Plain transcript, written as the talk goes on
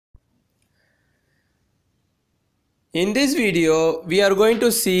In this video, we are going to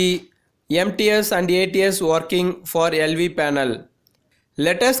see MTS and ATS working for LV panel.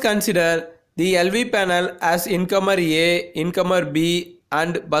 Let us consider the LV panel as incomer A, incomer B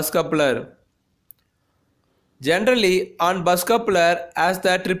and Buscoupler. Generally, on Buscoupler as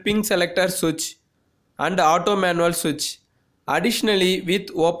the tripping selector switch and auto manual switch. Additionally, with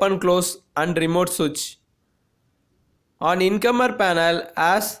open close and remote switch. On incomer panel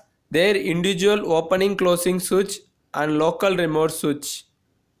as their individual opening closing switch and local remote switch.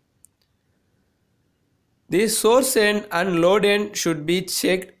 The source end and load end should be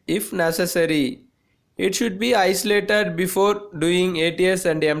checked if necessary. It should be isolated before doing ATS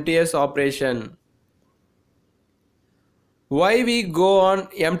and MTS operation. Why we go on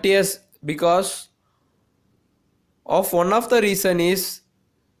MTS? Because of one of the reason is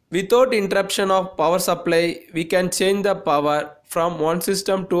without interruption of power supply we can change the power from one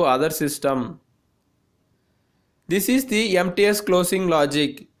system to other system. This is the MTS closing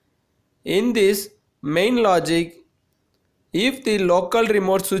logic. In this main logic, if the local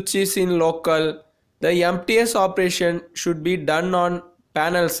remote switch is in local, the MTS operation should be done on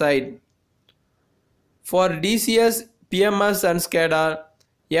panel side. For DCS, PMS and SCADA,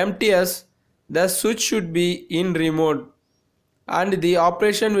 MTS, the switch should be in remote and the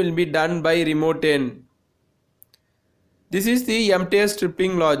operation will be done by remote end. This is the MTS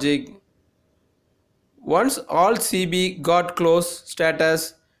tripping logic. Once all CB got close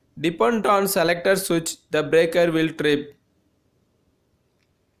status, depend on selector switch, the breaker will trip.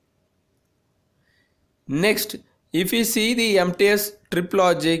 Next, if you see the MTS trip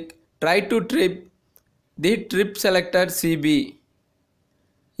logic, try to trip the trip selector CB.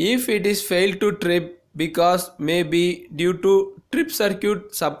 If it is failed to trip because maybe due to trip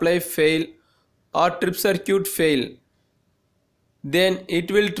circuit supply fail or trip circuit fail, then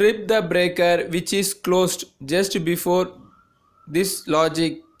it will trip the breaker which is closed just before. This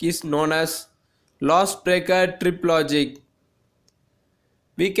logic is known as lost breaker trip logic.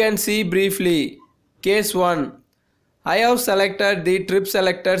 We can see briefly. Case 1. I have selected the trip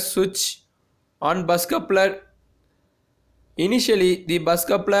selector switch on Buscoupler. Initially, the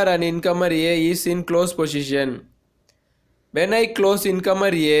Buscoupler and incomer A is in close position. When I close incomer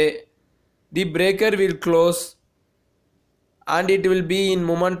A, the breaker will close and it will be in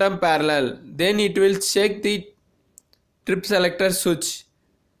momentum parallel. Then it will check the trip selector switch.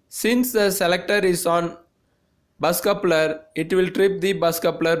 Since the selector is on Buscoupler, it will trip the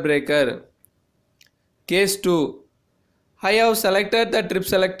Buscoupler breaker. Case 2. I have selected the trip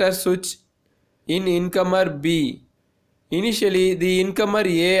selector switch in incomer B. Initially, the incomer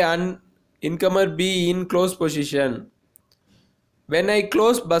A and incomer B in close position. When I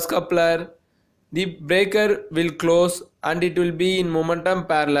close Buscoupler, the breaker will close and it will be in momentum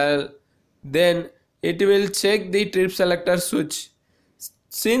parallel. Then it will check the trip selector switch.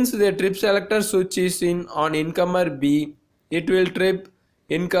 Since the trip selector switch is on incomer B, it will trip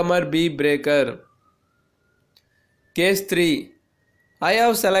incomer B breaker. Case 3. I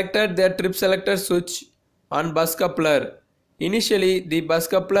have selected the trip selector switch on Buscoupler. Initially, the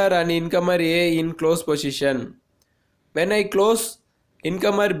Buscoupler and incomer A in close position. When I close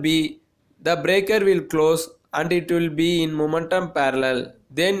incomer B, the breaker will close and it will be in momentum parallel.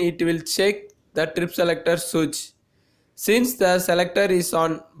 Then it will check the trip selector switch. Since the selector is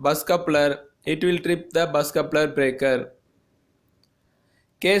on Buscoupler, it will trip the Buscoupler breaker.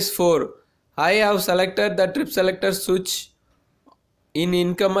 Case 4. I have selected the trip selector switch in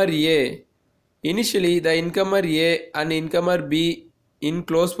incomer A. Initially, the incomer A and incomer B in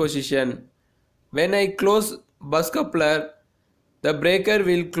close position. When I close Buscoupler, the breaker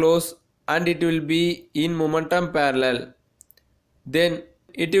will close and it will be in momentum parallel. Then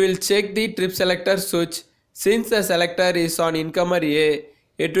it will check the trip selector switch. Since the selector is on incomer A,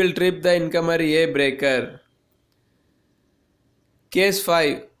 it will trip the incomer A breaker. Case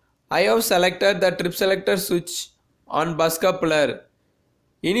 5. I have selected the trip selector switch on Buscoupler.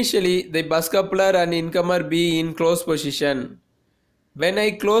 Initially, the Buscoupler and incomer B in close position. When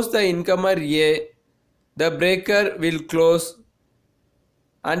I close the incomer A, the breaker will close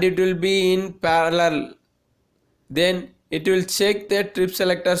and it will be in parallel. Then it will check the trip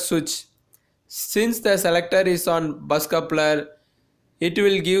selector switch. Since the selector is on Buscoupler, it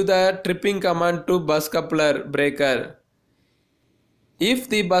will give the tripping command to Buscoupler breaker. If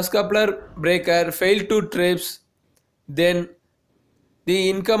the Buscoupler breaker fail to trip, then the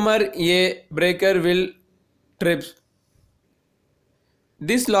incomer A breaker will trip.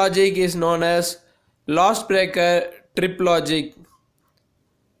 This logic is known as lost breaker trip logic.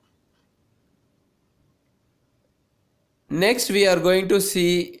 Next we are going to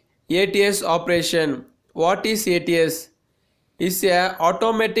see ATS operation. What is ATS? Is a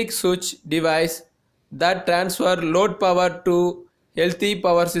automatic switch device that transfer load power to healthy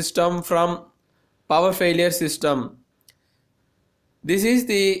power system from power failure system. This is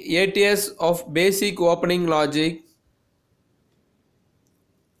the ATS of basic opening logic.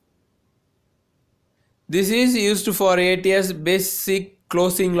 This is used for ATS basic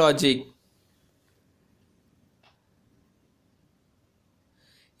closing logic.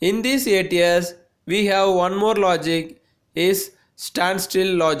 In this ATS, we have one more logic is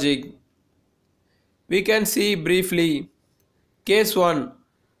standstill logic. We can see briefly. Case 1.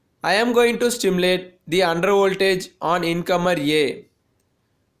 I am going to stimulate the under voltage on incomer A.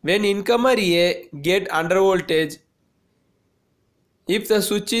 When incomer A get under voltage, if the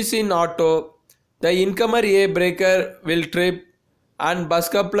switch is in auto, the incomer A breaker will trip and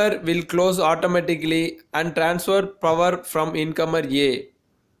Buscoupler will close automatically and transfer power from incomer A.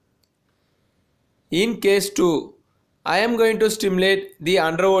 In case 2, I am going to stimulate the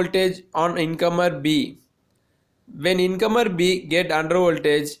under voltage on incomer B. When incomer B get under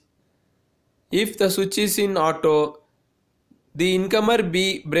voltage, if the switch is in auto, the incomer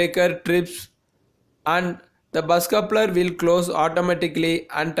B breaker trips and the Buscoupler will close automatically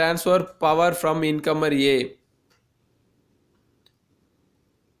and transfer power from incomer A.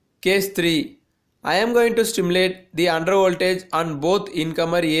 Case 3. I am going to stimulate the under voltage on both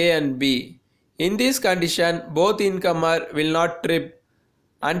incomer A and B. In this condition, both incomer will not trip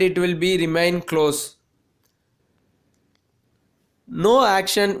and it will be remain closed. No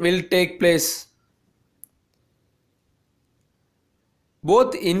action will take place.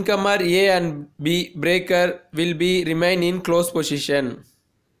 Both incomer A and B breaker will be remain in closed position.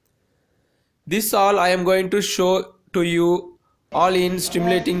 This all I am going to show to you all in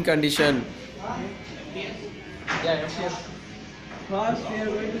stimulating condition. Yeah, MTS. First, we are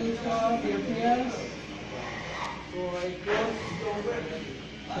going to start MTS. So I close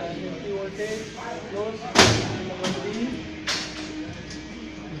empty voltage. Close incomer B.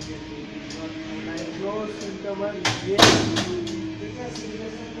 And I close incomer A.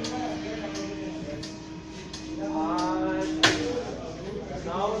 And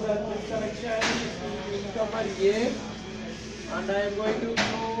now the connection is incomer A. And I am going to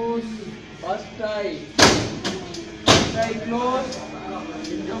close bus tie. I close,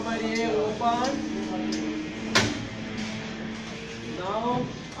 incomer A open. Now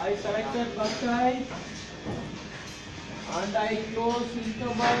I selected bus tie and I close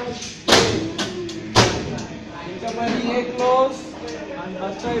incomer A. Incomer A close and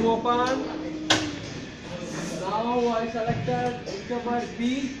bus tie open. Now I selected incomer B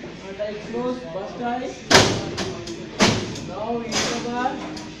and I close bus tie. Now incomer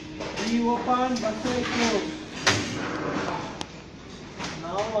B open, bus tie close.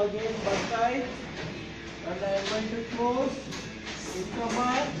 Now again bus tie and I am going to close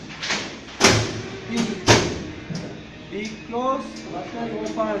incomer B. B close, bus tie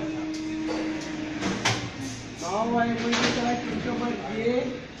open. Now I am going to select incomer A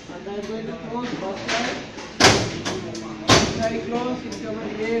and I am going to close bus tie. Bus tie close, incomer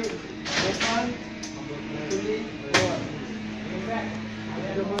A open, fully over.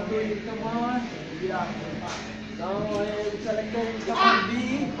 Incomer to incomer, yeah. Now I am selected incomer B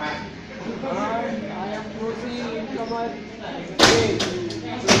and I am closing incomer A. So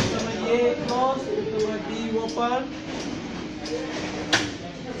incomer A close, incomer B open.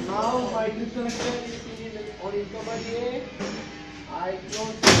 Now my trip selector is on incomer A. I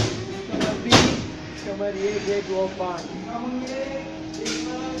close incomer B, incomer A get open.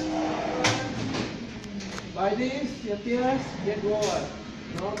 By this, MTS get over.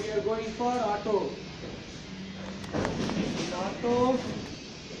 Now we are going for auto. In auto,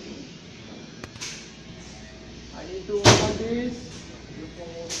 I need to open this.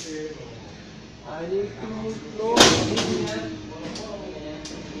 I need to close.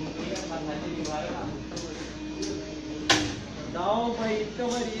 Now my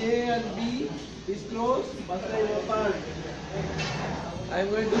incomer A and B is closed, bus tie open. I am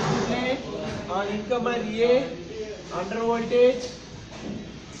going to stimulate on incomer A under voltage.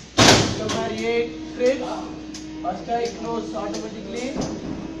 Incomer A trips, bus tie close automatically.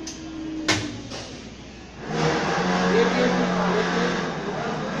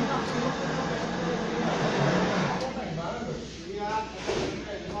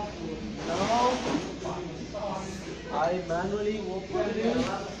 Now I manually open this.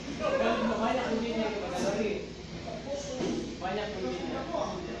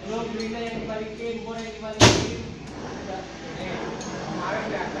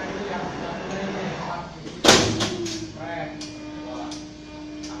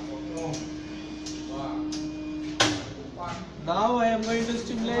 am going to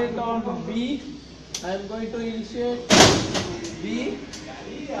stimulate on B. I am going to initiate B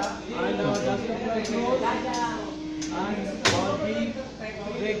and our Buscoupler close and our B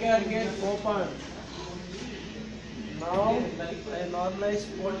breaker gets open. Now I normalize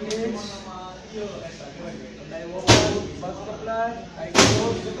voltage and I open Buscoupler, I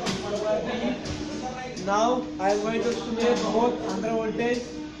close Buscoupler B. Now I am going to stimulate both under voltage.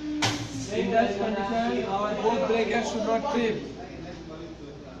 In this condition, our both breakers should not trip.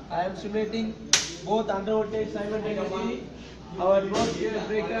 I am simulating both under voltage simultaneously. Our both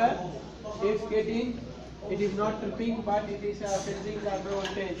breaker is getting, it is not tripping, but it is sensing the under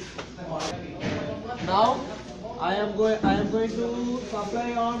voltage. Now I am going to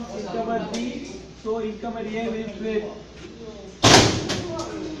supply on incomer B, so incomer A will trip.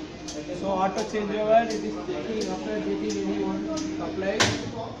 So auto changeover, it is taking after getting any one supplied.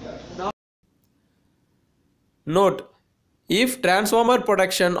 Now Note: if transformer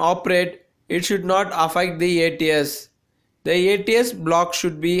protection operate, it should not affect the ATS. The ATS block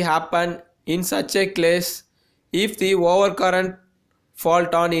should be happen in such a case if the overcurrent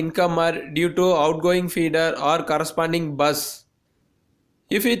fault on incomer due to outgoing feeder or corresponding bus.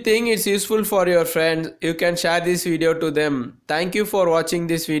 If you think it's useful for your friends, you can share this video to them. Thank you for watching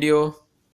this video.